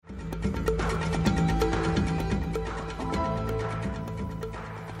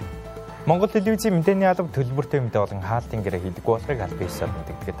Монгол телевизийн мэдээний алба төлбөртэй мэдээ болон хаалтын гэрээ хийдэггүй болохыг аль биесээр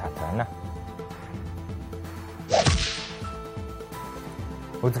мэдэгдэхэд таатай байна.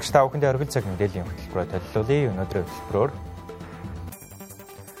 Үзэгч та бүхэндээ оргил цаг мэдээллийн хөтөлбөрөөр төлөвлөе. Өнөөдрийн хөтөлбөрөөр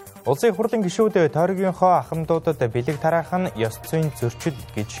улсын хурлын гишүүд тойрогийнхоо ахмадуудад бэлэг тараах нь ёс зүйн зөрчил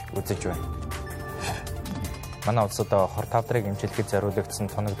гэж үзэж байна. Манай улсад хор тавдрыг эмчилгэхэд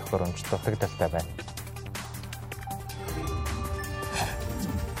зориулагдсан тоног төхөөрөмж дутагдaltaй байна.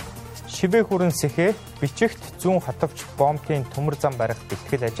 Шивээ хүрэн сэхээ бичигт зүүн хатавч бомбын төмөр зам барих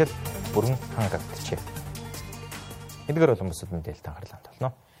бэлтгэл ажил бүрэн хангагдчихэ. Эдгээр болон бусад мэдээлэлд анхаарлаа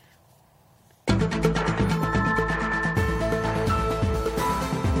тавьно.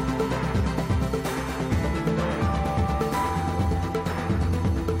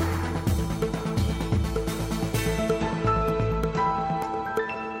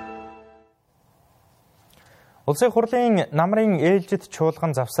 Улсын хурлын намрын ээлжид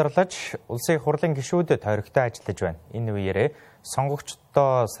чуулган завсарлаж, улсын хурлын гишүүд тойрогтой ажиллаж байна. Энэ үеэрээ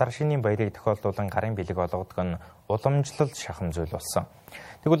сонгогчдоо сар шинийн баярыг тохиолдуулан гарын бэлэг олгодог нь уламжлал шахам зүйл болсон.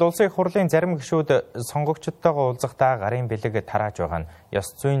 Тэгвэл улсын хурлын зарим гишүүд сонгогчдтойгоо уулзахдаа гарын бэлэг тарааж байгаа нь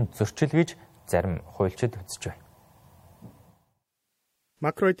ёс зүйн зөрчил гэж зарим хуульчид үзэж байна.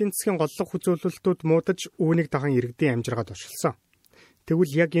 Макро эдийн засгийн голлог хүзүүлэлтүүд муудаж үүнийг даган иргэдийн амжиргаад оршилсон.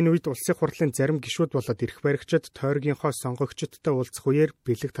 Тэгвэл яг энэ үед улсын хурлын зарим гишүүд болоод эрх баригчид тойрогийнхоо сонгогчдтой уулзах үеэр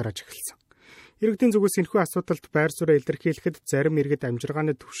бэлэг тарааж эхэлсэн. Иргэдийн зүгээс энэхүү асуудалд байр суурь илэрхийлэхэд зарим иргэд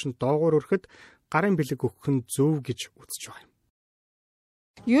амжиргааны түвшин доогуур өрөхөд гарын бэлэг өгөх нь зөв гэж үзэж байгаа юм.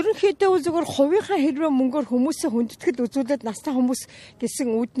 Ерөнхийдөө зүгээр хувийнхаа хэрвээ мөнгөөр хүмүүсээ хүндэтгэл үзүүлээд настай хүмүүс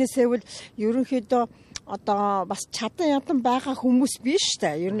гэсэн үүднээсээ бол ерөнхийдөө одоо бас чадан ядан байгаа хүмүүс биш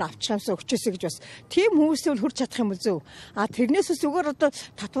та. Ер нь авчих юмсаа өгчөөсэй гэж бас тийм хүмүүсээ бол хурж чадах юм зөв. Тэрнээс зүгээр одоо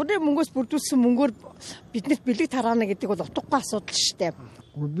татварын мөнгөөс бүрдүүлсэн мөнгөөр биднэрт бэлэг тараана гэдэг бол утгагүй асуудал шүү дээ.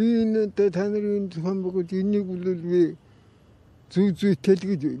 Би энэ та нарын зохион байгуулалт энийг бол би зүй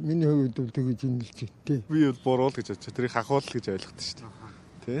тэлгэж миний хувьд бол тэгэж инэлж тий. Би бол буруул гэж бодчих. Тэрийг хахуул гэж ойлгохтой шүү дээ.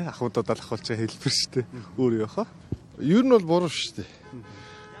 Тий, ахуудад алхуулчаа хэлбэр шүү дээ. Өөр яхаа. Ер нь бол буруу шүү дээ.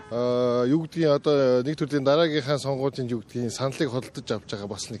 Юу гэдгийг одоо нэг төрлийн дараагийнхаа сонгуулийн юу гэдгийг саналыг хөдөлж авч байгаа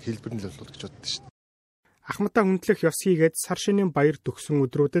бас нэг хэлбэр нь л болов гэж боддоо шүү дээ. Ахмадаа хүндлэх ёс хийгээд сар шинийн баяр төгсөн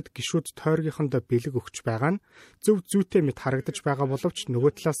өдрүүдэд гишүүд тойрогийнхонд бэлэг өгч байгаа нь зөв зүйтэй мэт харагдаж байгаа боловч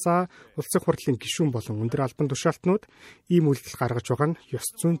нөгөө талаасаа улсын хурлын гишүүн болон өндөр албан тушаалтнууд ийм үйлдэл гаргаж байгаа нь ёс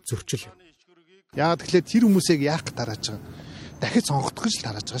зүйн зөрчил юм. Яагаад тэгэхээр тэр хүмүүсийг яах гэж тарааж байгаа юм? Дахиж сонгох гэж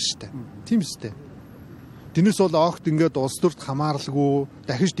тарааж байгаа шүү дээ. Тийм үстэй. Тэрнээс бол огт ингээд улс төрд хамааралгүй,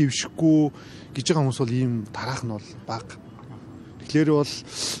 дахиж дэвшихгүй гэж байгаа хүмүүс бол ийм тараах нь бол бага. Тэгэхээр бол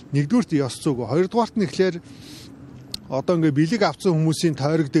нэгдүгürt ёс зүйг, хоёрдугаарт нь ихлээр одоо ингээд бэлэг авсан хүмүүсийн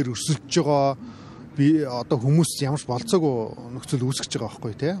тойрог дээр өрсөлдөж байгаа би одоо хүмүүс ямарч болцоогүй нөхцөл үүсгэж байгаа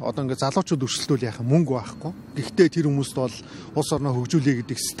байхгүй тий. Одоо ингээд залуучууд өрсөлдөөл яах мөнгө байхгүй. Гэхдээ тэр хүмүүст бол улс орноо хөгжүүлэе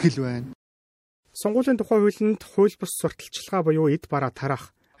гэдэг сэтгэл байна. Сонгуулийн тухай хуулинд хууль бус сурталчилгаа буюу эд бараа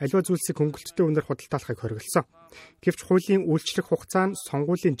тараах аливаа зүйлсийг хөнгөлөлттэй үнээр худалдаалахыг хориглосон. Гэвч хуулийн үйлчлэх хугацаа нь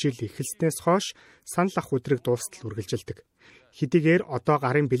сонгуулийн жил эхэлснээс хойш санал ах өдрийг дуустал үргэлжилдэг. Хэдийгээр одоо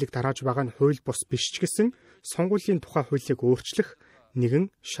гарын бэлэг тарааж байгаа нь хууль бус биш ч гэсэн сонгуулийн тухай хуулийг өөрчлөх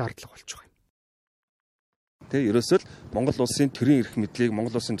нэгэн шаардлага болж байгаа юм. Ерөөсөө л Монгол улсын төрийн эрх мэдлийг,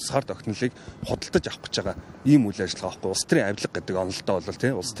 Монгол улсын тусгаар тогтнолыг худалдаж авах гэж байгаа ийм үйл ажиллагаа байхгүй. Улс төрийн авилга гэдэг онолтой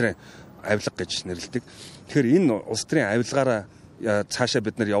бол улс төрийн авилга гэж нэрлэдэг. Тэгэхээр энэ улс төрийн авилгаараа цаашаа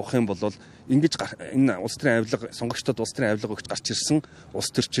бид нар явах юм бол ингэж энэ улс төрийн авилга сонгогчдод улс төрийн авилга өгч гарч ирсэн улс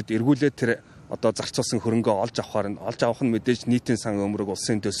төрчид эргүүлээд тэр одоо зарцуулсан хөрөнгөө олж авах нь мэдээж нийтийн сан өмрөг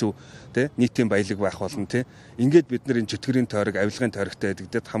улсын төсөв тий нийтийн баялаг байх болно тий ингээд бид нар энэ чөтгөрийн тойрог авилгын тойрогтой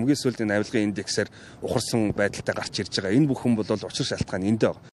гэдэгт хамгийн сүүлд энэ авилгын индексээр ухарсан байдалтай гарч ирж байгаа энэ бүхэн бол учир шалтгаан энд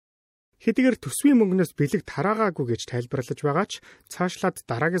байгаа. Хэдийгээр төсвийн мөнгнөөс бэлэг тараагаагүй гэж тайлбарлаж байгаа ч цаашлаад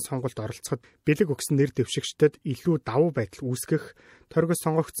дараагийн сонголт оролцоход бэлэг өгсөн нэр дэвшигчдэд илүү давуу байдал үүсгэх, торгос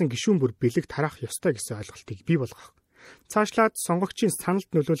сонгогдсон гишүүн бүр бэлэг тараах ёстой гэсэн ойлголтыг бий болгох. Цаашлаад сонгогчийн саналд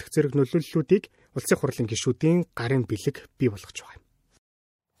нөлөөлөх зэрэг нөлөөллүүдийг улсын хурлын гишүүдийн гарын бэлэг бий болгож байгаа юм.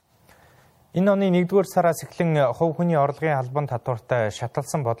 Энэ оны 1-р сараас эхлэн хувь хүний орлогын албан татвартай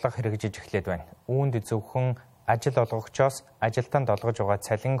шаталсан бодлого хэрэгжиж эхлээд байна. Үүнд зөвхөн ажил олгогчоос ажилтанд олгож байгаа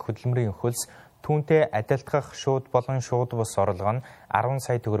цалин хөдөлмөрийн хөлс түүнтэй адилтгах шууд болон шууд бус орлого нь 10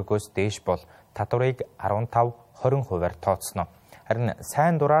 сая төгрөгөөс дээш бол татварыг 15-20%-аар тооцно. Харин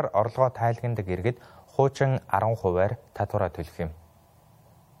сайн дураар орлогоо тайлгнадаг иргэд хуучин 10%-аар татвараа төлөх юм.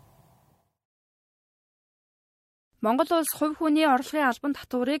 Монгол улс хувь хүний орлогын албан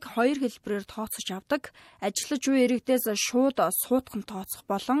татварыг хоёр хэлбэрээр тооцож авдаг. Ажиллаж буй иргэдээс шууд суутхан тооцох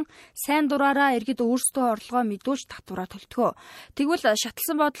болон сайн дураараа иргэд өөрсдөө орлогоо мэдүүлж татвараа төлдөг. Тэгвэл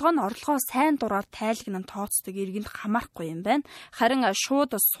шатлсан бодлого нь орлогоо сайн дураар тайлгнан тооцдог иргэнд хамаарахгүй юм байна. Харин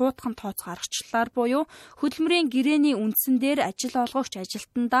шууд суутхан тооцох аргачлалаар буюу хөдөлмөрийн гэрээний үндсэн дээр ажил олгогч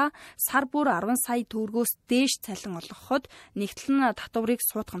ажилтнаа сар бүр 10 сая төгрөгөөс дээш цалин олгоход нэгтлэн татварыг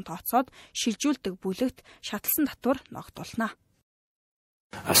суутхан тооцоод шилжүүлдэг бүлэгт шатлсан татвар ногдуулна.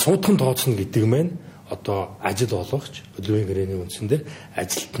 Суутхан тооцно гэдэг нь одоо ажил олгогч хөдөлмөрийн гэрээний үндсэндээ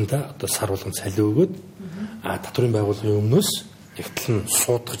ажилтнаа одоо сар болгон цалин өгөөд татварын байгууллагын өмнөөс нэгтлэн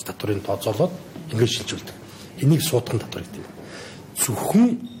суудгаж татварыг тооцоолоод ингээд шилжүүлдэг. Энийг суутхан татвар гэдэг. Зөвхөн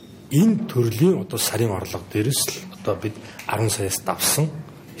энэ төрлийн одоо сарын орлого дээрээс л одоо бид 10 саяас давсан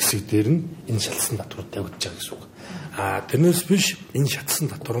хэсэг дээр нь энэ шатлсан татвар тавигдж байгаа гэсэн үг. Тэрнээс биш энэ шатлсан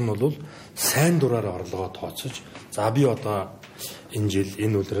татвар нь бол сайн дураараа орлогоо тооцож за би одоо энэ жил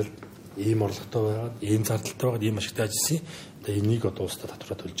энэ үйлрэлд ийм орлоготой байгаад ийм зардалтай байгаад ийм ашигтай ажилласан одоо энийг одоо устдаа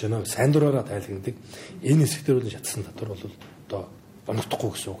татвараа төлж байна. Сайн дураараа тайлгнадаг. Энэ хэсгээр бол шатлсан татвар бол одоо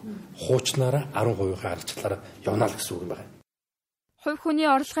оногдохгүй гэсэн үг. Хуучнаараа 10%-ийн аргачлалаараа явна л гэсэн үг юм байна. Хувь хүний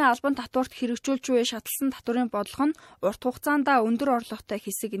орлогын албан татварт хэрэгжүүлж буй шатлсан татварын бодлого нь урт хугацаанд өндөр орлоготой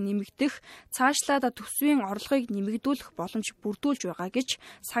хэсэг нэмэгдэх, цаашлаад төсвийн орлогыг нэмэгдүүлэх боломж бүрдүүлж байгаа гэж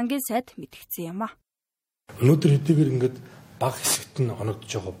сангийн сайд мэдгдсэн юм а. Өнөөдөр хэдийгээр ингээд бага хэсэгт нь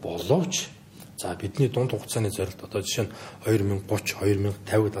оногдож байгаа боловч за бидний дунд хугацааны зорилт одоо жишээ нь 2030,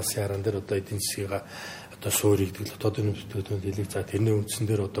 2050 дасын хараан дээр одоо эдийн засгийг одоо суурьгдэл одоо энэ бүтээгдэхүүн хэлийг за тэрний үндсэн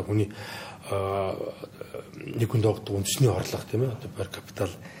дээр одоо хүний нэг хүнд огддог үндэсний орлого тийм ээ одоо per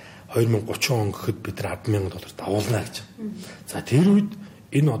capital 2030 он гэхэд бид нар $10,000 давуулна гэж. За тэр үед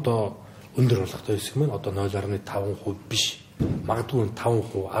энэ одоо өндөр орлоготой хэсэг маань одоо 0.5% биш. Магадгүй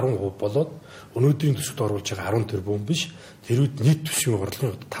 5%, 10% болоод өнөөдрийн төсөвт оруулж байгаа 10 тэрбум биш. Тэр үед нийт төсвийн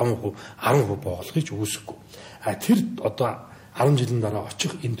орлогын 5%, 10% боолохыг үүсэхгүй. Тэр одоо 10 жилийн дараа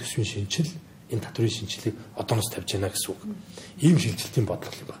очих энэ төсвийн шинжил, энэ татврын шинжилгээг одооноос тавьж байна гэсэн үг. Ийм шилжилтийн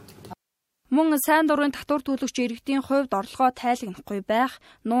бодлого юм байна. Мөн сайн дурын татвар төлөгч иргэдийн хувьд орлогоо тайлгнахгүй байх,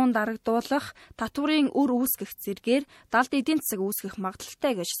 нуун дарагдуулах, татварын үр үүсгэх зэргээр далд эдийн засаг үүсгэх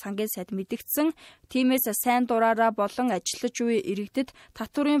магадлалтай гэж сангийн сайд мэдгдсэн. Тиймээс сайн дураараа болон ажиллаж буй иргэдэд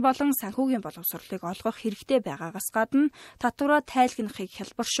татварын болон санхүүгийн боловсролыг олгох хэрэгтэй байгаагаас гадна татвараа тайлгнахыг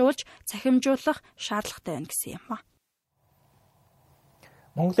хялбаршуулж, цахимжуулах шаардлагатай байна гэсэн юм а.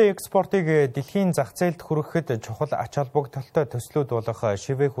 Монголын экспортыг дэлхийн зах зээлд хүрэхэд чухал ач холбогдолтой төслүүд болох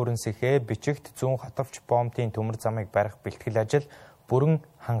шивээ хүрэнсэхээ бичигт зүүн хатавч бомтын төмөр замыг барих бэлтгэл ажил бүрэн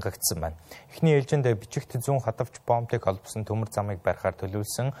хангагдсан байна. Эхний ээлжинд бичигт зүүн хатавч бомтыг холбосон төмөр замыг барихаар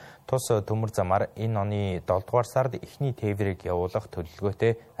төлөвлөсөн тус төмөр замаар энэ оны 7 дугаар сард эхний тээврийг явуулах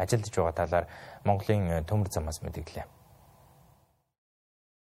төлөвлөгөөтэй ажиллаж байгаа талаар Монголын төмөр замаас мэдээллээ.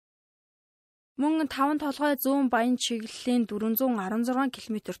 Мөн 5 толгой зүүн баян чиглэлийн 416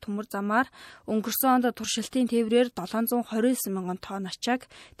 км төмөр замаар өнгөрсөн онд туршилтын тээврээр 729 мянган тонн ачааг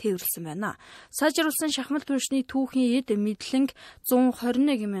тээвэрлсэн байна. Сайжруулсан шахмал түлшний түүхийн эд мэдлэнг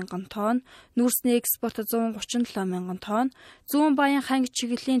 121 мянган тонн, нүүрсний экспорт 137 мянган тонн, зүүн баян ханги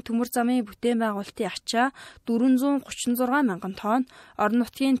чиглэлийн төмөр замын бүтээн байгуулалтын ачаа 436 мянган тонн, орон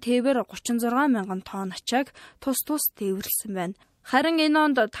нутгийн тээвэр 36 мянган тонн ачааг тус тээвэрлсэн байна. Харин энэ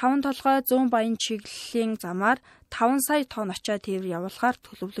онд 5 толгой зүүн баян чиглэлийн замаар 5 сая тонн ачаа тээвэр явуулахаар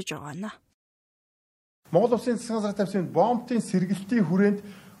төлөвлөж байгаа нь. Монгол Улсын засгийн газар тавьсан бомбын сэргэлтийн хүрээнд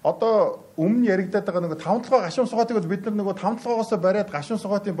одоо өмнө яригадаад байгаа нэг 5 толгой гашуун сугаатыг бол бид нар нөгөө 5 толгоогоос бариад гашуун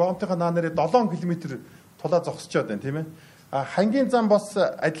сугаатын бомбынхаа наанараа 7 км тулаа зогсчоод байна тийм ээ. Хангийн зам бас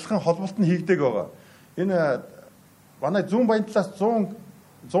адилхан холболт нь хийгдэг байгаа. Энэ манай зүүн баян талаас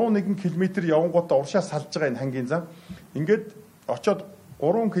 101 км явангуудаа уршаа салж байгаа энэ хангийн зам. Ингээд очоод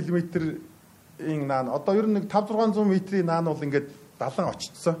 3 км-ийн наан одоо ер нь нэг 5-600 метрийн наан бол ингээд далан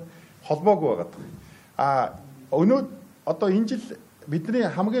очсон холбоогүй байгаа. Өнөө одоо энэ жил бидний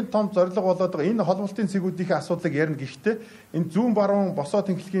хамгийн том зорилго болоод байгаа энэ холболтын цэгүүдийн асуудлыг ярина гэхдээ энэ зүүн баруун босоо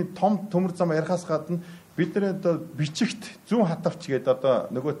тэнхлэгийн том төмөр зам ярихаас гадна бид нэр одоо бичигт зүүн хатавч гэдэг одоо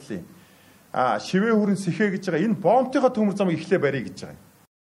нөгөө талын шивээ хүрэн сэхээ гэж байгаа энэ бомбтойгоо төмөр замыг эхлээ барья гэж байгаа.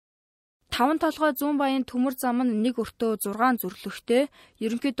 5 толгой зүүн баян төмөр зам нь нэг өртөө 6 зүрлэгтэй,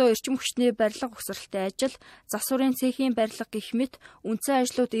 ерөнхийдөө эрчим хүчний барилга угсралтай ажил, засварын цэхийн барилга гэх мэт үндсэн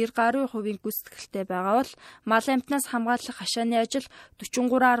ажлууд 90% гүйцэтгэлтэй байгаа бол мал амтнаас хамгаалах хашааны ажил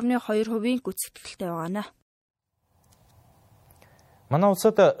 43.2% гүйцэтгэлтэй байна. Манай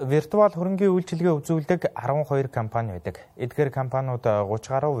улсад виртуал хөрөнгийн үйлчилгээ үзүүлдэг 12 компани байдаг. Эдгээр компаниуд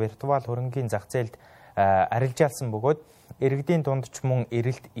 30 гаруй виртуал хөрөнгийн зах зээлд арилжаалсан бөгөөд иргэдийн дунд ч мөн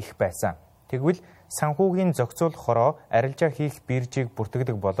эрэлт их байсан. Тэгвэл санхүүгийн зохицуулахороо арилжаа хийх биржийг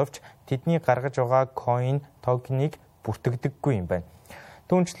бүртгэдэг боловч тэдний гаргаж байгаа coin токеныг бүртгэдэггүй юм байна.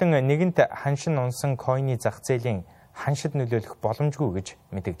 Түүнчлэн нэгэнт ханшин унсан coin-ы зах зээлийн ханшид нөлөөлөх боломжгүй гэж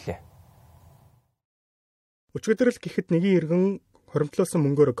мэдэгдлээ. Өчигдрэл гэхэд нэгэн иргэн хоримтлуулсан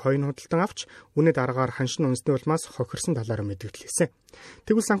мөнгөөр coin худалдан авч үнэ дараагаар ханшин унсны улмаас хохирсон талаар мэдэгдлээсэн.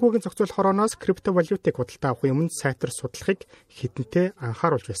 Тэгвэл санхүүгийн зохицуулах хорооноос криптовалютыг худалдаа авахын өмнө сайтар судлахыг хідэнтэй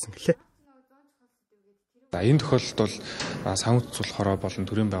анхааруулж байсан гэлээ. Энэ тохиолдолд бол санхүүгийн зохицуулах хороо болон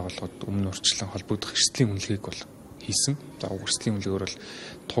төрийн байгууллагууд өмнө урьдчилан холбогдох эрсдлийн үнэлгээг бол хийсэн. За эрсдлийн үнэлгээр бол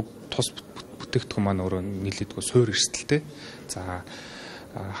тус бүтээгдэхүүн маань өөрөө нийлээдгүй суур эрсдэлтэй. За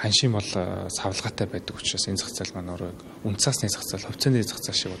ханшийн бол савлгаатай байдаг учраас энэ зах зээл маань өөрөө үнцаасны зах зээл, хувьцааны зах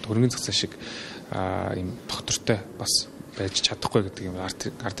зээл шиг, хөрөнгөний зах зээл шиг ийм доктортой бас байж чадахгүй гэдэг юм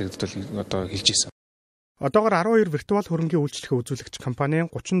арт иргэдэл одоо хэлж ирсэн. Одоогоор 12 виртуал хөрөнгийн үйлчлэгээ үзүүлэгч компани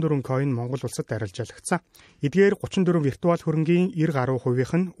 34 coin Монгол улсад арилжаалагцсан. Эдгээр 34 виртуал хөрөнгийн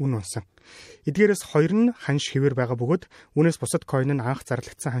 90% нь үн унсан. Эдгээрээс 2 нь ханш хэвээр байгаа бөгөөд үүнээс бусад coin нь анх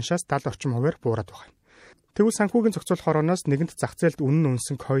зарлагдсан ханшаас 70 орчим хувиар буураад байна. Тэгвэл санхүүгийн зохицуулах хорооноос нэгэнт зах зээлд үнэн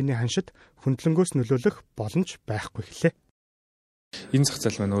унсан coin-ы ханшид хөндлөнгөөс нөлөөлөх боломж байхгүй хэлээ. Энэ зах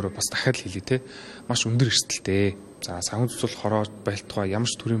зээл маань өөрөө бас дахиад хэлье те маш өндөр эрсдэлтэй. За санхүүгийн зохицуулах хороо байлтгай ямар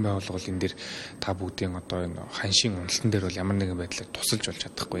ч төрлийн байгууллага энэ дээр та бүгдийн одоо энэ ханшийн үнэлтэн дээр бол ямар нэгэн байдлаар тусалж болж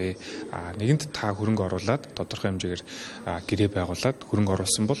чадахгүй. Нэгэнт та хөрөнгө оруулаад тодорхой хэмжээгээр гэрээ байгуулад хөрөнгө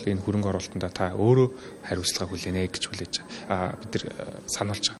оруулсан бол энэ хөрөнгө оруулалтанд та өөрөө хариуцлага хүлээнэ гэж хүлээж бид нар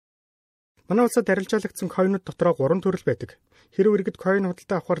сануулж байгаа. Манай улсад арилжаалагдсан coin-ууд дотроо 3 төрөл байдаг. Хэрэв иргэд coin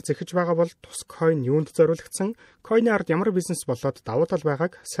худалдаа авахар зэхэж байгаа бол тус coin юунд зориулагдсан, coin-ы ард ямар бизнес болоод давуу тал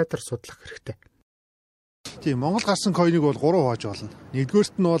байгааг сайтар судлах хэрэгтэй. Тийм, Монгол гарсан coin-ыг бол 3 хувааж болно.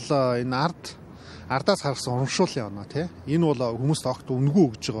 Нэгдүгээрт нь бол энэ ардаас гаргасан урамшууллын оноо тий. Энэ бол хүмүүст огт үнэгүй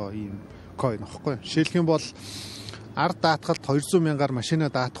өгж байгаа ийм coin аахгүй. Жишээлх юм бол ард даатгалд 200 мянгаар машина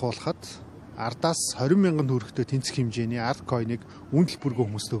даатгуулахад ардаас 20 мянган төгрөгтэй тэнцэх хэмжээний ард coin-ыг үн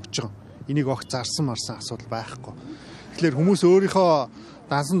төлбөргөө хүмүүст өгж байгаа. Энийг огт зарсан марсан асуудал байхгүй. Тэгэхээр хүмүүс өөрийнхөө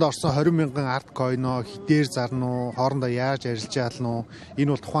дансанд орсон 20 мянган ард coin-оо хитээр зарна уу, хоорондоо яаж арилжаална уу?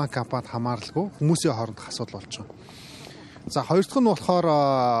 Энэ бол тухайн компанид хамааралгүй хүмүүсийн хоорондох асуудал болж байгаа. За хоёр дахь нь болохоор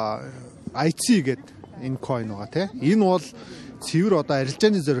IC гэдэг энэ coin байгаа тийм. Энэ бол цэвэр одоо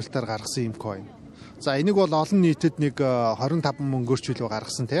арилжааны зорилтоор гаргасан юм coin. За энийг бол олон нийтэд нэг 25 мөнгөөрчлөө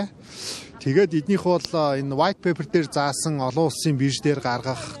гаргасан тийм. Тэгээд эднийх бол энэ white paper дээр заасан олон улсын бирж дээр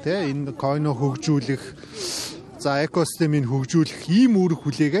гаргах тийм энэ coin-о хөгжүүлэх за экосистемийг хөгжүүлэх ийм үүрэг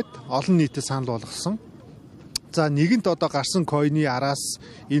хүлээгээд олон нийтэд санал болгосон. За нэгэнт одоо гарсан coin-ы араас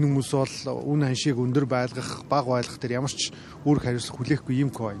энэ хүмүүс бол үн ханшийг өндөр байлгах, бага байлгах дээр ямар ч үүрэг хариуцлага хүлээхгүй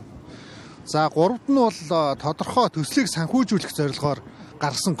ийм coin. За гуравт нь бол тодорхой төслийг санхүүжүүлэх зорилгоор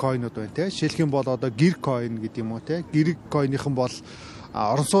гаргасан coin-ууд байна тийм. Жишээлх юм бол одоо гэр coin гэдэг юм уу тийм. Гэр coin-ийнхэн бол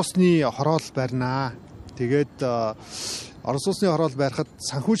орон сууцны хороол барьнаа. Тэгээд орон сууцны хороол барихад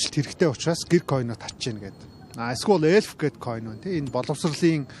санхүүжилт хэрэгтэй учраас гэр coin-о татчихна гэдэг. Эсвэл elf гэдэг coin байна тийм. Энэ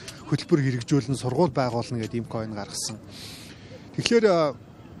боловсролын хөтөлбөр хэрэгжүүлэн сургууль байгуулна гэдэг ийм coin гаргасан. Тэгэхээр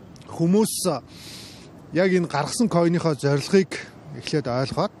хүмүүс яг энэ гаргасан coin-ийнхоо зорилгыг эхлээд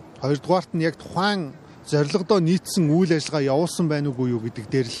ойлгоод хоёрдугаарт нь яг тухайн зорилгодоо нийцсэн үйл ажиллагаа явуулсан байна уугүй юу гэдэг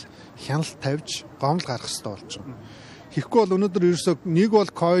дээр л хяналт тавьж гомдол гаргах хэрэгтэй болж байна. Тэгэхгүй бол өнөөдөр ерөөсөө нэг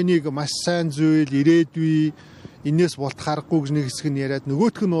бол coin-ыг маш сайн зүйл, ирээдүй, энээс болт харахгүй гэж нэг хэсэг нь яриад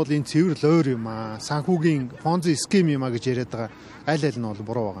нөгөөх нь бол энэ цэвэр лойр юм аа. Санхүүгийн понзи схем юм аа гэж яриад байгаа. Аль аль нь бол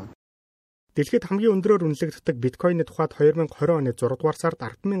буруу байгаа. Дэлхийд хамгийн өндөрөөр үнэлэгддэг биткойны тухайд 2020 оны 6 дугаар сард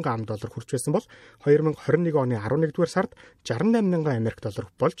 10,000 $10 хүрч байсан бол 2021 оны 11 дугаар сард 68,000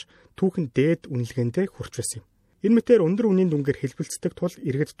 $, болж түүхэн дээд үнэлгээндээ хүрч байсан юм. Энэ мэтээр өндөр үнийн дүнгээр хэлбэлцдэг тул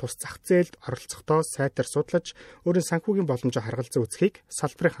иргэд тус зах зээлд оролцохдоо сайтар судлаж өөрийн санхүүгийн боломжоо харгалзан үзхийг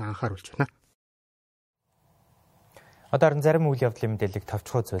салбарын анхааруулж байна. Одоо зарим үйл явдлын мэдээллийг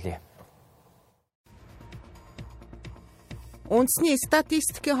товчхон үзүүлье. Үндэсний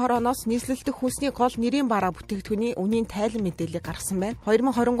статистикийн хорооноос нийслэлдэх хүнсний гол нэрийн бараа бүтээгдэхүүний үнийн тайлан мэдээлэл гаргасан байна.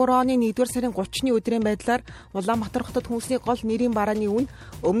 2023 оны 1-р сарын 30-ны өдрийн байдлаар Улаанбаатар хотод хүнсний гол нэрийн барааны үн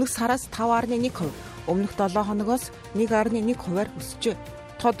өмнөх сараас 5.1%, өмнөх 7 хоногоос 1.1%-аар өсжээ.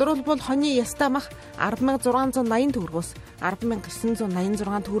 Тодорхойлбол хоньны ястаа мах 10,680 төгрөгөөс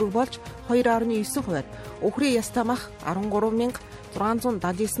 10,986 төгрөг болж 2.9%-аар, өхрийн ястаа мах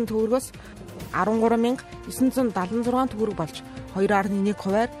 13,679 төгрөгөөс 13,976 төгрөг болж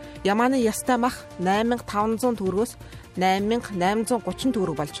 2.1%-аар, ямааны ястаа мах 8,500 төгрөгөөс 8,830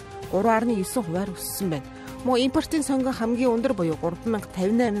 төгрөг болж 3.9%-аар өссөн байна. Мөн импортын сонгон хамгийн өндөр буюу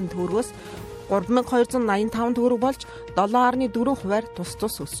 3,058 төгрөгөөс 3,285 төгрөг болж 7.4%-аар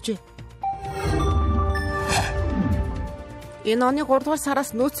тус өсжээ. Энэ оны 3 дугаар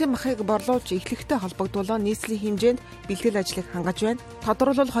сараас нөөцийн махыг борлуулж эхлэхтэй холбогдуулан нийслэлийн хэмжээнд бэлтгэл ажлыг хангаж байна.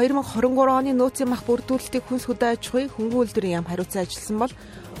 Тодорхойлбол 2023 оны нөөцийн мах бүрдүүлэлтийг хүнс хөдөө аж ахуйн хөнгөн үйлдвэрийн яам хариуцсан ажилласан бол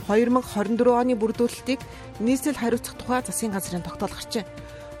 2024 оны бүрдүүлэлтийг нийслэл хариуцах тухай засгийн газрын тогтоол гарчээ.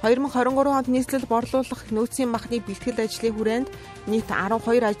 2023 онд нийслэл борлуулах нөөцийн махны бэлтгэл ажлын хүрээнд нийт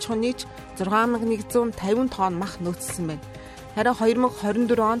 12 аж ахуйн нийж 6150 тонн мах нөөцлсөн байна. Харин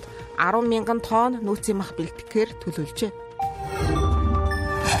 2024 онд 10,000 тонн нөөцийн мах бэлтгэхээр төлөвлөжээ.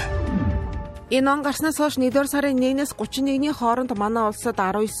 Энэ он гарснаас хойш 1-р сарын 1-ээс 31-ний хооронд манай улсад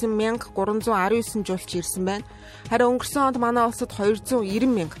 19,319 жуулч ирсэн байна. Харин өнгөрсөн онд манай улсад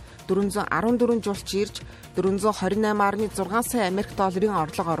 290,414 жуулч ирж 428.6 сая Америк долларын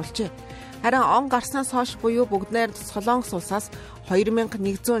орлого оруулжээ. Харин он гарснаас хойш буюу бүгд найрамд Солонгос улсаас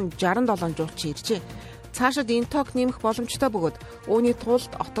 2,167 жуулч иржээ. Цаашид энэ тоог нэмэх боломжтой бөгөөд үүний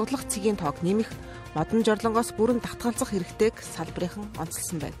тулд отоглох цэгийн тоог нэмэх, модон жорлонгоос бүрэн татгалзах хэрэгтэйг салбарынхан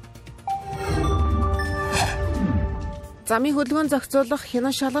онцлсан байна. Замын хөдөлгөөн зохицуулах,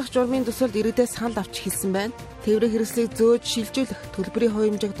 хянан шалгах журмын төсөлд иргэдээ санал авч хэлсэн байна. Тээврийн хэрэгслийг зөөж шилжүүлэх, төлбөрийн хувь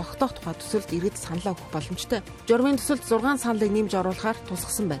хэмжээг тогтоох тухай төсөлд иргэд санал өгөх боломжтой. Журмын төсөлд 6 саналыг нэмж оруулахаар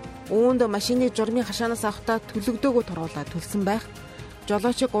тусгасан байна. Үүнд машиныг журмын хашаанаас авахдаа төлөгдөөгөө туруулаад төлсөн байх,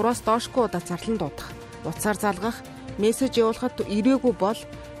 жолоочийг 3-аас доошгүй удаа зарлан дуудах, утсаар залгах, мессеж явуулахад ирээгүй бол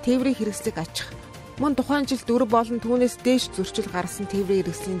тээврийн хэрэгслийг ачих. Мөн тухайн жил 4 болон түүнээс дээш зөрчил гаргасан тээврийн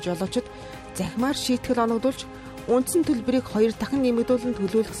хэрэгслийн жолоочид захимаар шийтгэл оногдуулж үндсэн төлбөрийг 2 дахин нэмэгдүүлэн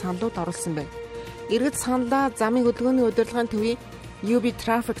төлөвлөх саналууд оруулсан байна. Иргэд саналаа замын хөдөлгөөний удирдлагын төвийн UB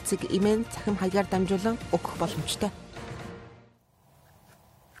Traffic цэг имэн цахим хаягаар дамжуулан өгөх боломжтой.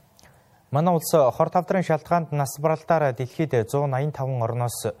 Манай улс хор тавдрын шалтгаанд нас баралдаар дэлхийд 185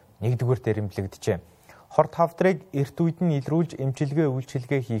 орноос 1-р дэрэмблэгдэжээ. Хор тавдрыг эрт үед нь илрүүлж эмчилгээ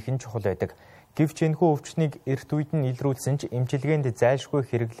үйлчилгээ хийх нь чухал байдаг. Гэвч энэхүү өвчнийг эрт үед нь илрүүлсэн ч эмчилгээнд зайлшгүй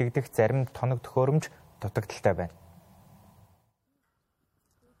хэрэглэгдэх зарим тоног төхөөрөмж дутагдaltaй байна.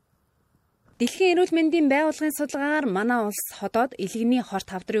 Дэлхийн эрүүл мэндийн байгууллагын судалгаагаар манай улс хотод илгэний хор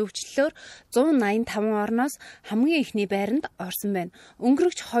тавдрын өвчлөлөөр 185 орноос хамгийн ихний байранд орсон байна.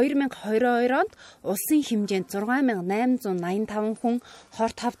 Өнгөрөгч 2022 онд улсын хэмжээнд 6885 хүн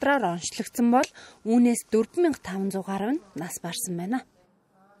хор тавдраар онцлогдсон бол үүнээс 4500 гаруй нь нас барсан байна.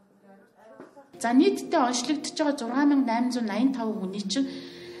 За нийтдээ онцлогдож байгаа 6885 хүний чинь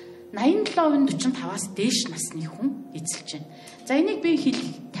 87.45-аас дээш насны хүн эзэлж байна. За энийг би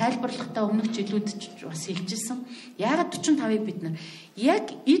тайлбарлахдаа өмнөх жилүүд бас хэлжсэн. Яагаад 45-ыг бид нар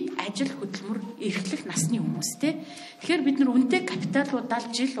яг эд ажил хөдөлмөр эрхлэх насны хүмүүстэй. Тэгэхээр бид нар үнэтэй капиталуудаар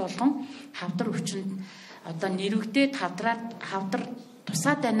жил болгон хавдар өвчнөд одоо нэрвэгдээд хавдар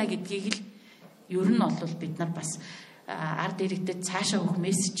тусаад байна гэдгийг л ер нь бол бид нар бас ард иргэдэд цаашаа өгөх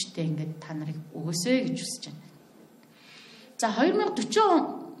мессежтэй ингээд та нарыг өгөөсэй гэж хүсэж байна. За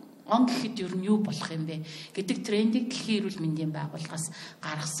 2040 он гэхэд ер нь юу болох юм бэ гэдэг трендийг Дэлхийн эрүүл мэндийн байгууллагаас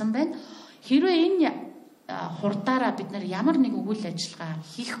гаргасан байна. Хэрвээ энэ хурдаараа бид нар ямар нэгэн үйл ажиллагаа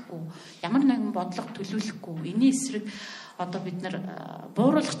хийхгүй, ямар нэгэн бодлого төлөвлөхгүй, энэний эсрэг одоо бид нар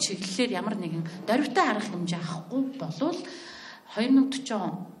бууруулах чиглэлээр ямар нэгэн дорвитой арга хэмжээ авахгүй болвол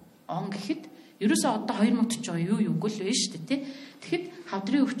 2040 он гэхэд ерөөсөө одоо 2040 юу үгүй л вэ шүү дээ тий. Тэгэхэд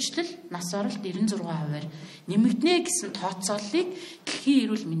хавдрын өвчлөл нас баралт 96%-аар нэмэгдэнэ гэсэн тооцооллыг Дэлхийн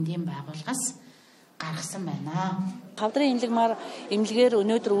эрүүл мэндийн байгууллагаас гаргасан байна. Хавдрын эмнэлгээр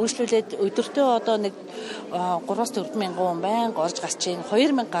өнөөдөр үйлчлүүлээд өдөртөө одоо нэг 3-4 мянган хүн байнга орж гарч ийн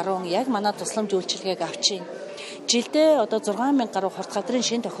 2000 гаруй яг манай тусламж үйлчилгээг авч ийн. Жилдээ одоо 6000 гаруй хорт хавдрын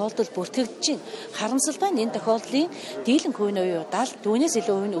шинэ тохиолдол бүртгэгдэж байна. Харамсалтай нь энэ тохиолдлын дийлэнх үе нь удаал түүнээс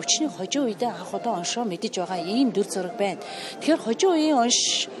илүү үе нь өвчний хожим үедээ анх удаа оншоо мэдэж байгаа ийм дүр зураг байна. Тэгэхээр хожим үеийн онш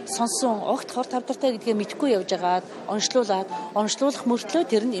сонсон огт хорт хавдартай гэдгээ мэдэхгүй явж байгаад онцлуулах мөртлөө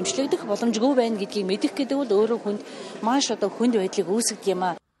тэр нь эмчлэгдэх боломжгүй байна гэдгийг мэдэх гэдэг бол өөрөө хүнд маш одоо хүнд байдлыг үүсгэж юм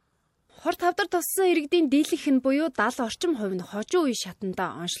аа. Хор тавдар туссан иргэдийн дийлэнх нь буюу 70 орчим хувь нь хожим үе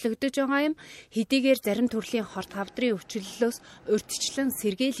шатанда онцлогдож байгаа юм. Хэдийгээр зарим төрлийн хор тавдрын өвчлөлөөс урьдчилан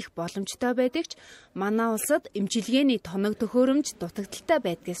сэргийлэх боломжтой байдаг ч манай улсад эмчилгээний тоног төхөөрөмж дутагдaltaй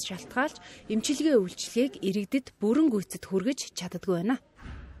байдгаас шалтгаалж эмчилгээ үйлчилгээг иргэдэд бүрэн гүйцэд хүргэж чаддаггүй байна.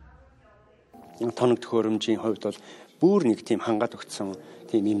 Тоног төхөөрөмжийн хувьд бол бүр нэг тийм хангаад өгсөн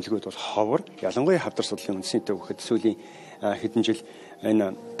тийм эмнэлгүүд бол ховор. Ялангуяа хавдар судлалын үндэсний төв гэхэд сүүлийн хэдэн жил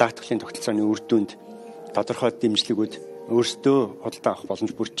энэ даатгалын тогтолцооны үр дүнд тодорхой дэмжлэгүүд өөрсдөө худалдаа авах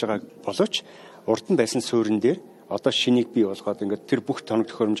боломж бүрдэж байгаа боловч урд нь байсан суурин дээр одоо шинийг бий болгоод ингээд тэр бүх тоног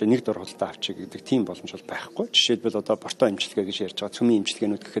төхөөрөмжөө нэг дор худалдаа авчиг гэдэг тийм боломж бол байхгүй. Жишээлбэл одоо бортой эмчилгээ гэж ярьж байгаа цөмийн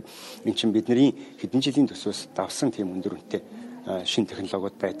эмчилгээнүүд гэхэд эн чинь бидний хэдэн жилийн төсвөөс давсан тийм өндөр үнэтэй шин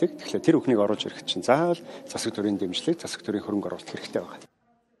технологиуд байдаг. Тэгэхээр тэр бүхнийг оруулж ирэх чинь заавал засаг төрийн дэмжлэг, засаг төрийн хөрөнгө оруулалт хэрэгтэй байна.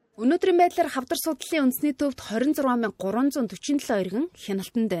 Өнөөдрийн байдлаар хавдар судлалын үндэсний төвд 26347 иргэн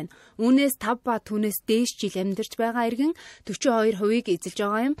хяналтанд байна. Үүнээс 5 ба түүнээс дээш жил амьдарч байгаа иргэн 42%-ийг эзэлж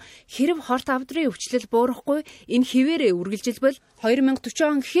байгаа юм. Хэрэв хорт хавдрын өвчлөл буурахгүй энэ хിവэрээ үргэлжилбэл 2040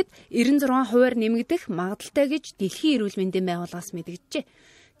 он гэхэд 96%-аар нэмэгдэх магадaltaй гэж Дэлхийн эрүүл мэндийн байгууллагаас мэдэгджээ.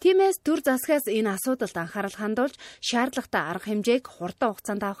 Тиймээс төр засгаас энэ асуудалд анхаарал хандуулж шаардлагатай арга хэмжээг хурдан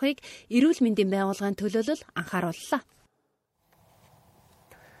хугацаанд авахыг эрүүл мэндийн байгууллагын төлөөлөл анхаарууллаа.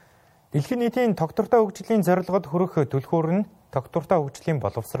 Дэлхийн нийтийн тогтвортой хөгжлийн зорилгод хүрэх түлхүүр нь тогтвортой хөгжлийн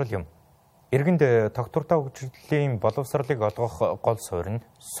боловсрол юм. Иргэнд тогтвортой хөгжлийн боловсролыг олгох гол суурь нь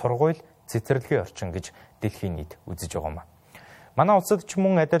сургууль, цэцэрлэгийн орчин гэж дэлхийн нийт үзэж байгаа юм. Манай улсад ч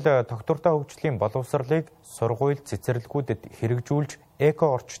мөн адил тогтвортой хөгжлийн боловсролыг сургууль, цэцэрлэгүүдэд хэрэгжүүлж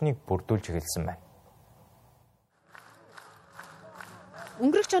эко орчныг бүрдүүлж эхэлсэн байна.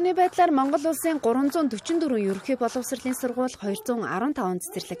 Өнгөрөх оны байдлаар Монгол улсын 344 ерөнхий боловсролын сургууль, 215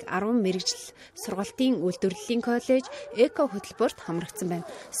 цэцэрлэг, 10 мэрэгжил сургалтын үйлдвэрлэлийн коллеж эко хөтөлбөрт хамрагдсан байна.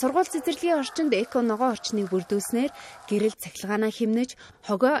 Сургууль цэцэрлэгийн орчинд эко ногоон орчныг бүрдүүлснээр гэрэл цахилгаанаа хэмнэж,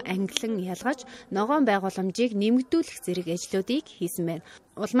 хогоо ангилан ялгаж, ногоон байгууламжийг нэмэгдүүлэх зэрэг ажлуудыг хийсэн байна.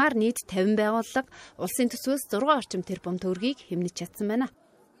 Улмаар нийт 50 байгууллага улсын төсвөөс 6 орчим тэрбум төгрөгийг хэмнэж чадсан байна.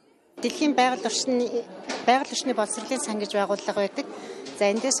 Дэлхийн байгаль орчны боловсролын сан гэж байгууллага байдаг. За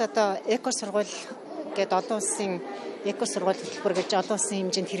эндээс одоо эко сургууль гэдэг олон улсын эко сургууль хөтөлбөр гэж олон улсын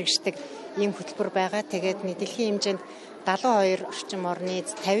хэмжээнд хэрэгждэг ийм хөтөлбөр байгаа. Тэгээд дэлхийн хэмжээнд 72 орчим орны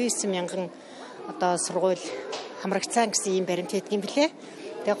 59 мянган одоо сургууль хамрагдсан гэсэн ийм баримт байдаг юм билээ.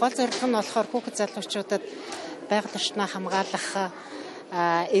 Тэгээд гол зорилго нь болохоор хүүхэд залуучуудад байгаль орчноо хамгаалах,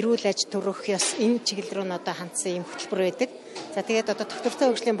 эрүүл аж төрөх ёс энэ чиглэл рүү нь одоо хандсан ийм хөтөлбөр байдаг. За тэгээд одоо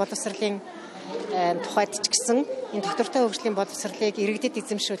тогтвортой хөгжлийн боловсролын тухайд ч гэсэн энэ тогтвортой хөгжлийн боловсролыг иргэдэд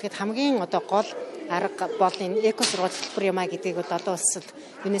эзэмшүүлэхэд хамгийн одоо гол арга бол энэ эко сургууль хөтөлбөр юм а гэдгийг олон улсад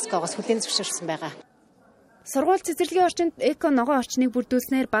ЮНЕСКО-гоос хүлээн зөвшөөрсөн байгаа. Сургууль цэцэрлэгийн орчинд эко ногоон орчныг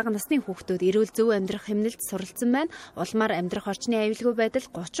бүрдүүлснээр бага насны хүүхдүүд эрүүл зөв амьдрах хэмнэлд суралцсан байна. Улмаар амьдрах орчны аюулгүй байдал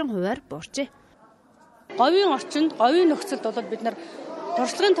 30%-аар буурчээ. Говийн орчинд, говийн нөхцөлд бол бид нар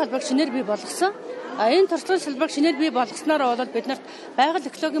туршлагын талбайг шинээр бий болгосон. Энэ туршлагын талбайг шинээр бий болгосноор бол бид нарт байгаль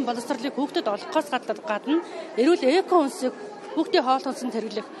экологийн боловсролыг хүүхдэд олгохоос гадна эрүүл эко үнсийг хүүхдийн хоол хүнсэнд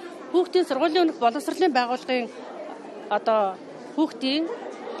хэрэглэх, хүүхдийн сургуулийн өмнөх боловсролын байгууллагын одоо хүүхдийн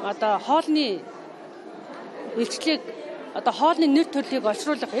одоо хоолны үйлчлэгийг одоо хоолны нэр төрлийг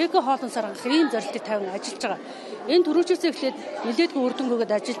олшруулах эко хоол хүнсээр хангах ийм зорилтыг тавин ажиллаж байгаа. Энэ төрүүчээс эхлээд нэлээдгүй үр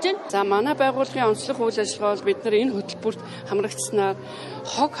дүнгүйгээд ажиллаж байна. За манай байгууллагын онцлог үйл ажиллагаа бол бид нар энэ хөтөлбөрт хамрагдсанаар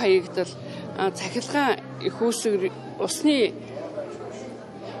хог хаягдал, цахилгаан их үүсэг, усны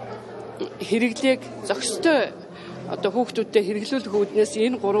хэрэглээг зохистой одоо хүүхдүүдэд хэрэглүүлэх үүднээс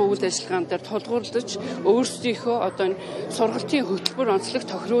энэ гурван үйл ажиллагаан дээр тулгуурлаж өөрсдийнхөө одоо сургалтын хөтөлбөр онцлог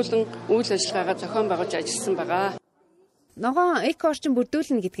тохируулан үйл ажиллагаагаа зохион байгуулж ажилласан байгаа. Ногоон эко орчин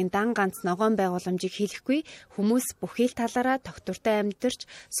бүрдүүлнэ гэдэг нь дан ганц ногоон байгууламжийг хийхгүй, хүмүүс бүхий л талаараа тогтвортой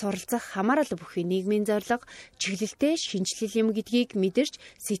амьдарч суралцах хамаарал бүхий нийгмийн зорилго, чиглэлтэй шинжилэл юм гэдгийг мэдэрч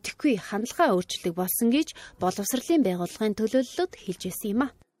сэтгэхгүй хандлага өөрчлөлт болсон гэж боловсролын байгууллагын төлөөллөд хэлж байсан юм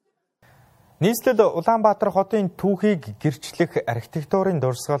а. Нийслэл Улаанбаатар хотын түүхийг гэрчлэх архитектурын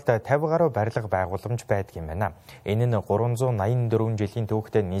дурсгалд 50 гаруй барилга байгууламж байдаг юм байна. Энэ нь 384 жилийн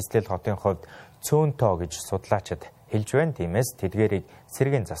түүхтэй нийслэл хотын хувьд цөөнтөө гэж судлаачид хэлж байна. Тиймээс тэдгээрийг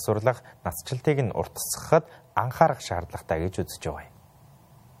сэргээн засварлах, насжилтыг нь уртасгахад анхаарах шаардлагатай гэж үзэж байгаа юм.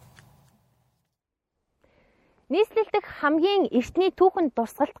 Нийслэлдэх хамгийн эртний түүхэнд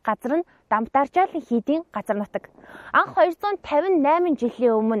дурсгалт газар нь Дамтаржаалын хийдийн газар нутаг. Анх 258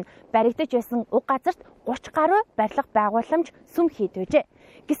 жилийн өмнө баригдаж байсан уг газарт 30 гаруй барилга байгууламж сүм хийд байжээ.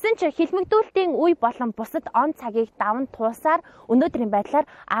 Гэсэн ч хилмигдүүлэлтийн үе болон бусад он цагийг даван туусаар өнөөдрийн байдлаар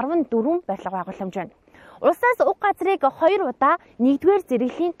 14 барилга байгууламж байна. Улсаас уг газрыг 2 удаа 1-р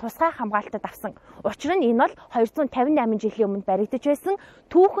зэрэглэлийн тусгай хамгаалтад авсан. Учир нь энэ бол 258 жилийн өмнө баригдаж байсан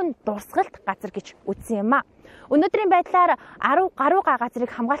түүхэн дурсгалт газар гэж үзсэн юм а. Өнөөдрийн байдлаар 10 гаруй га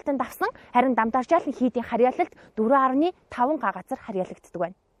газрыг хамгаалтанд авсан, харин Дамтаржаалын хийдийн харьяалалд 4.5 га газар харьяалагддаг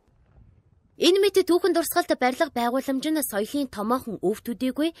байна. Энэ мэт түүхэн дурсгалт барилга байгууламж нь соёлын томоохон өв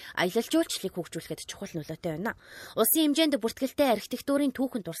төдийгүй аялал жуулчлалыг хөгжүүлэхэд чухал нөлөөтэй байна. Улсын хэмжээнд бүртгэлтэй архитектурын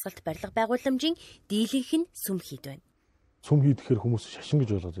түүхэн дурсгалт барилга байгууламжийн дийлэнх нь сүм хийд байна. Сүм хийд гэхээр хүмүүс шашин гэж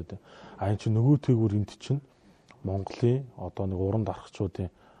болоод байдаг. А энэ чинь нөгөө тэгвэр энд чинь Монголын одоо нэг уран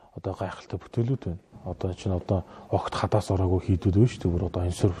дарагчдын одоо гайхалтай бүтээлүүд байна. Одоо чинь одоо огт хадаас ороогүй хийдүүд байна шүү дээ. Бүр одоо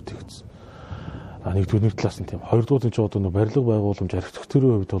инсер бүтээгдсэн. А нэгдүгээр талаас нь тийм. Хоёрдугаар нь ч одоо барилга байгууламж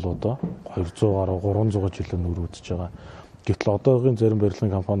архитектурын хувьд бол одоо 200 гаруй 300 жилийн нөр үзэж байгаа. Гэтэл одоогийн зарим барилгын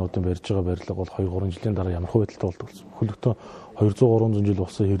компаниудын барьж байгаа барилга бол 2-3 жилийн дараа ямар хөө байдалтай болдог гэсэн. Хөлөгтөө 200-300 жил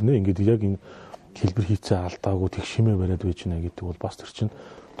болсон хэрнээ ингээд яг энэ хэлбэр хийцээ алдаагүй тэг шимээ бариад байж гинэ гэдэг бол бас тэр чинь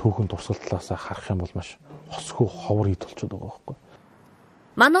түүхэн дурсгалтлаасаа харах юм бол маш хосхөө ховор ид болчиход байгаа байхгүй.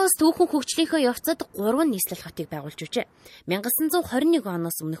 Манай улс түүхэн хөгжлийнхөө явцад 3 нийслэл хотыг байгуулж өгчээ. 1921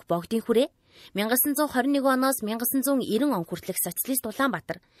 оноос өмнөх Богдын хүрээ, 1921 оноос 1990 он хүртэлх социалист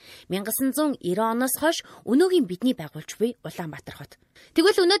Улаанбаатар, 1990 оноос хойш өнөөгийн бидний байгуулж буй Улаанбаатар хот.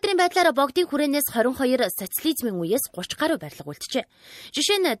 Тэгвэл өнөөдрийн байдлаар Богдын хүрээнээс 22 социализмын үеэс 30 гаруй барилга үлджээ.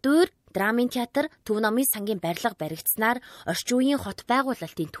 Жишээ нь Дуур, Драмын театр, Төв номын сангийн барилга баригдсанаар орчин үеийн хот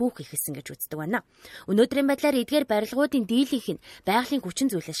байгуулалтын түүх ихэлсэн гэж үздэг байна. Өнөөдрийн байдлаар эдгээр барилгуудын дийлэнх нь байгалийн хүчин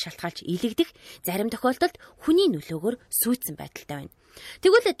зүйлээс шалтгаалж илэгдэх, зарим тохиолдолд хүний нөлөөгөөр сүйдсэн байдалтай байна.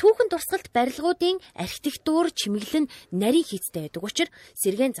 Тэгвэл түүхэн дурсгалт барилгуудын архитектур чимэглэл нь нарийн хийцтэй байдаг учраас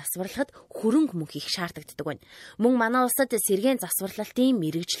сэргээн засварлахад хөрөнгө мөнх их шаарддаг байна. Мөн манай улсад сэргээн засварлалтын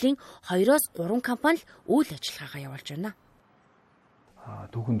мэрэгжлийн 2-3 компани л үйл ажиллагаагаа явуулж байна.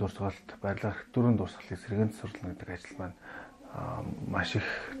 Түүхэн дурсгалт, барилга архитектурын дурсгалыг сэргээн засварлах гэдэг ажил маань маш их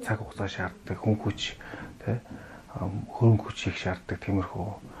цаг хугацаа шаарддаг, хүн хүч, хөрөнгө хүч их шаарддаг тиймэрхүү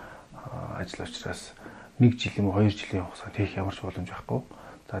ажил учраас 1 жил юм уу 2 жилийн хугацаанд хийх ямар ч боломж байхгүй.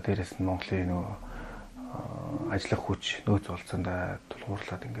 За дээрэс нь Монголын нөгөө ажиллах хүч нөөц болцоонд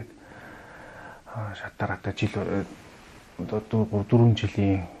тулгуурлаад ингээд шатараатай жил одоо 4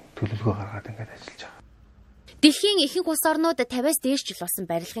 жилийн төлөвлөгөө гаргаад ингээд ажиллаж байгаа. Дэлхийн ихэнх улс орнууд 50-аас дээш жил болсон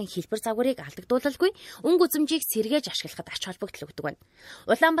барилгын хэлбэр загварыг алдагдуулалгүй өнгө үзэмжийг сэргээж ашиглахад ач холбогдол өгдөг байна.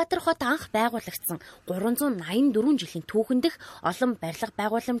 Улаанбаатар хот анх байгуулагдсан 384 жилийн түүхэндх олон барилга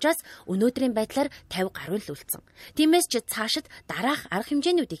байгууламжаас өнөөдрийн байдлаар 50 гаруй л үлдсэн. Тиймээс ч цаашид дараах арга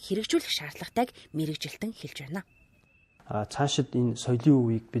хэмжээнүүдийг хэрэгжүүлэх шаардлагатайг мэрэгжилтэн хэлж байна. Цаашид энэ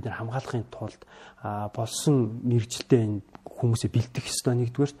соёлын үеийг бид нар хамгаалахын тулд болсон мэрэгжилтэй энэ хүмүүсээ бэлдэх ёстой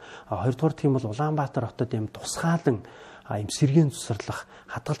нэгдүгээр. Хоёрдугаар тийм бол Улаанбаатар хотод юм тусгаалan юм сэргээн цусарлах,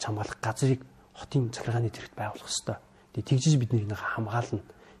 хадгалж хамгаалах газрыг хотын захиргааны тэрэгт байгуулах ёстой. Тэгээ тэгжиж бид нэг хамгаална.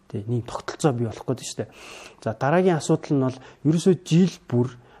 Тэгээ нэг тогтолцоо бий болох гэдэг шүү дээ. За дараагийн асуудал нь бол ерөөсөө жил бүр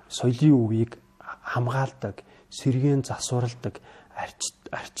соёлын үеийг хамгаалдаг, сэргээн засварладаг,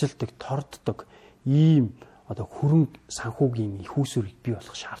 арчилдаг, торддог ийм одоо хөрөнгө санхүүгийн их үүсвэрийг бий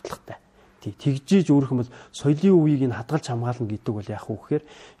болох шаардлагатай. Тэгжиж өөрөх юм бол соёлын үеийг нь хадгалж хамгаална гэдэг бол яах вэ гэхээр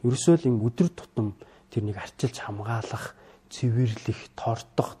ерөөсөө л энэ өдөр тутам тэрнийг арчилж хамгаалах, цэвэрлэх,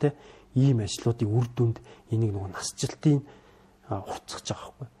 тордох ийм ажлуудын үр дүнд энийг нөгөө насжилтын уртсах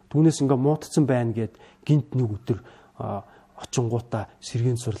байгаа байхгүй. Түүнээс ингээ муутцсан байна гэд гинт нэг өдөр очингуудаа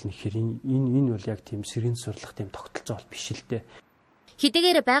сэргээн сурлна гэхээр энэ бол яг тийм сэргээн сурлах тийм тогтолцоо бол биш л дээ.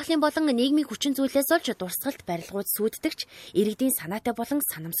 Хэдийгээр байгалийн болон нийгмийн хүчин зүйлээс олж дурсгалт барилгууд сүйддэгч иргэдийн санаатай болон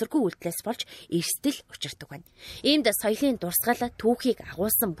санамсаргүй үйлдэлээс болж эрсдэл учирдаг байна. Иймд соёлын дурсгал түүхийг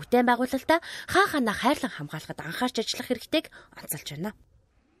агуулсан бүтээн байгуулалтаа хаа ханаа хайрлан хамгаалахад анхаарч ажиллах хэрэгтэйг онцолж байна.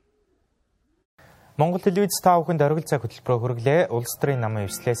 Монгол телевиз та бүхэнд оргил цаг хөтөлбөрөөр хүргэлээ. Улс төрийн намын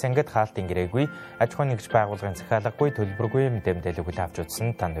эвслээс ангид хаалт ингэрээгүй, аж ахуйн нэгж байгууллагын захиалгагүй төлбөргүй мэдээлэл авч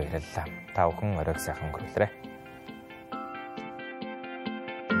үзсэн танд баярлалаа. Та бүхэн оройг сайхан өнгөрүүлээрэй.